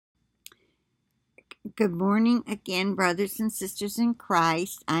Good morning again, brothers and sisters in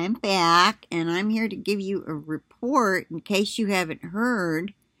Christ. I am back, and I'm here to give you a report in case you haven't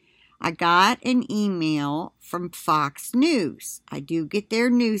heard. I got an email from Fox News. I do get their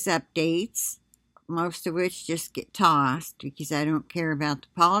news updates, most of which just get tossed because I don't care about the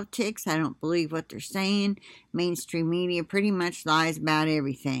politics. I don't believe what they're saying. Mainstream media pretty much lies about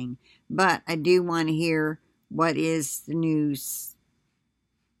everything. But I do want to hear what is the news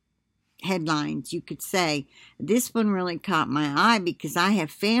headlines, you could say. This one really caught my eye because I have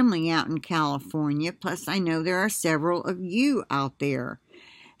family out in California, plus I know there are several of you out there.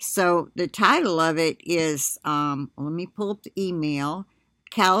 So the title of it is, let me pull up the email,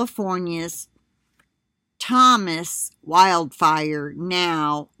 California's Thomas wildfire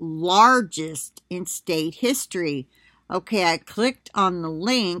now largest in state history. Okay, I clicked on the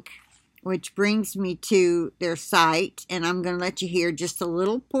link, which brings me to their site, and I'm going to let you hear just a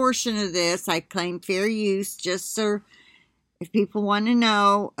little portion of this. I claim fair use, just so if people want to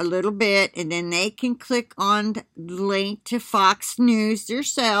know a little bit, and then they can click on the link to Fox News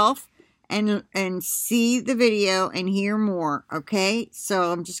themselves and see the video and hear more, okay?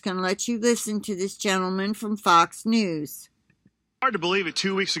 So I'm just going to let you listen to this gentleman from Fox News. Hard to believe it,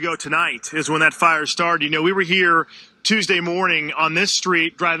 2 weeks ago tonight is when that fire started. You know, we were here Tuesday morning on this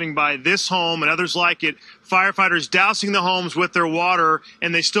street, driving by this home and others like it, firefighters dousing the homes with their water,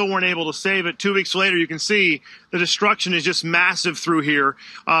 and they still weren't able to save it. 2 weeks later, you can see the destruction is just massive through here.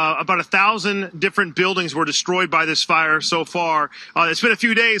 About 1,000 different buildings were destroyed by this fire so far. It's been a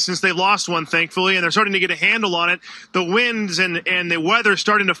few days since they lost one, thankfully, and they're starting to get a handle on it. The winds and the weather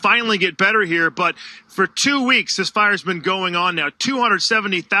starting to finally get better here, but for 2 weeks, this fire's been going on now.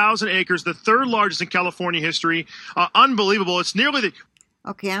 270,000 acres, the third largest in California history. Unbelievable. It's nearly the...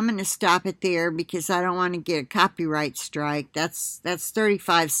 Okay, I'm going to stop it there because I don't want to get a copyright strike. That's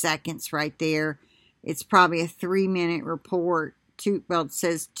 35 seconds right there. It's probably a 3-minute report. It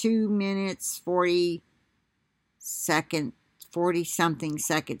says 2 minutes, 40 something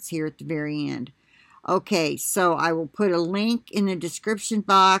seconds here at the very end. Okay, so I will put a link in the description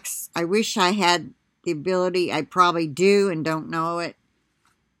box. I wish I had the ability. I probably do and don't know it.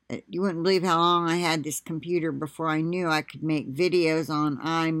 You wouldn't believe how long I had this computer before I knew I could make videos on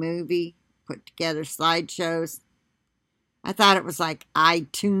iMovie, put together slideshows. I thought it was like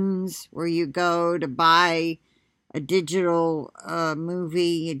iTunes, where you go to buy a digital movie,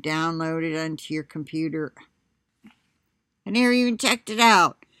 you download it onto your computer. I never even checked it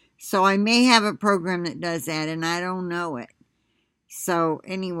out. So I may have a program that does that, and I don't know it. So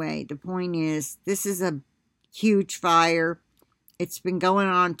anyway, the point is, this is a huge fire. It's been going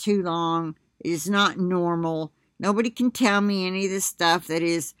on too long. It is not normal. Nobody can tell me any of this stuff that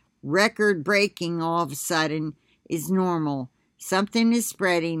is record-breaking all of a sudden is normal. Something is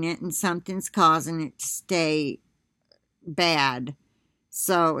spreading it and something's causing it to stay bad.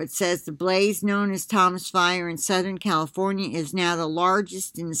 So it says the blaze known as Thomas Fire in Southern California is now the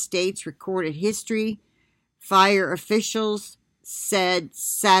largest in the state's recorded history. Fire officials said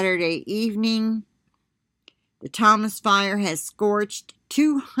Saturday evening. The Thomas Fire has scorched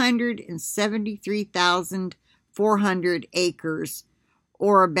 273,400 acres,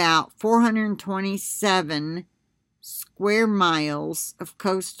 or about 427 square miles of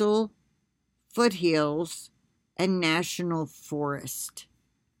coastal, foothills, and national forest.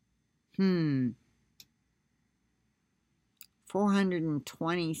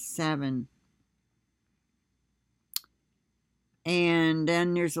 427. And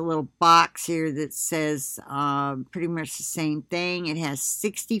then there's a little box here that says pretty much the same thing. It has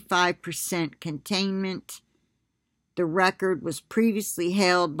 65% containment. The record was previously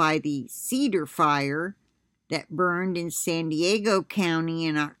held by the Cedar Fire that burned in San Diego County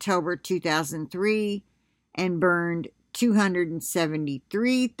in October 2003 and burned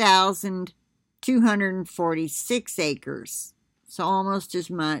 273,246 acres. So almost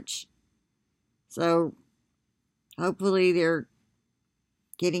as much. So hopefully they're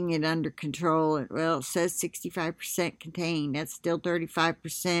getting it under control. Well, it says 65% contained. That's still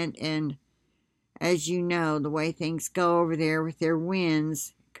 35%. And as you know, the way things go over there with their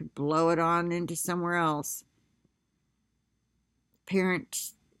winds, could blow it on into somewhere else.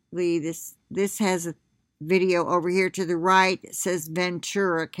 Apparently, this has a video over here to the right. It says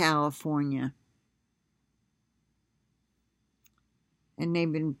Ventura, California. And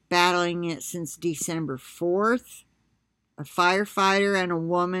they've been battling it since December 4th. A firefighter and a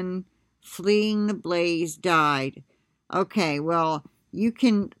woman fleeing the blaze died. Okay, well, you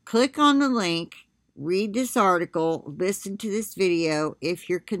can click on the link, read this article, listen to this video if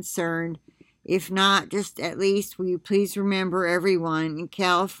you're concerned. If not, just at least will you please remember everyone in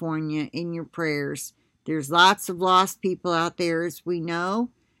California in your prayers. There's lots of lost people out there, as we know.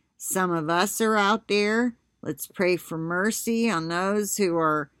 Some of us are out there. Let's pray for mercy on those who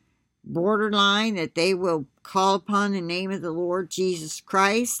are borderline, that they will call upon the name of the Lord Jesus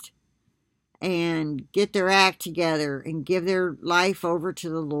Christ and get their act together and give their life over to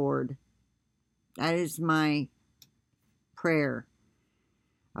the Lord. That is my prayer.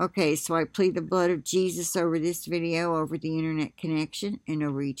 Okay, so I plead the blood of Jesus over this video, over the internet connection, and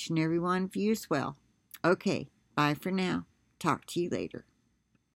over each and every one of you as well. Okay, bye for now. Talk to you later.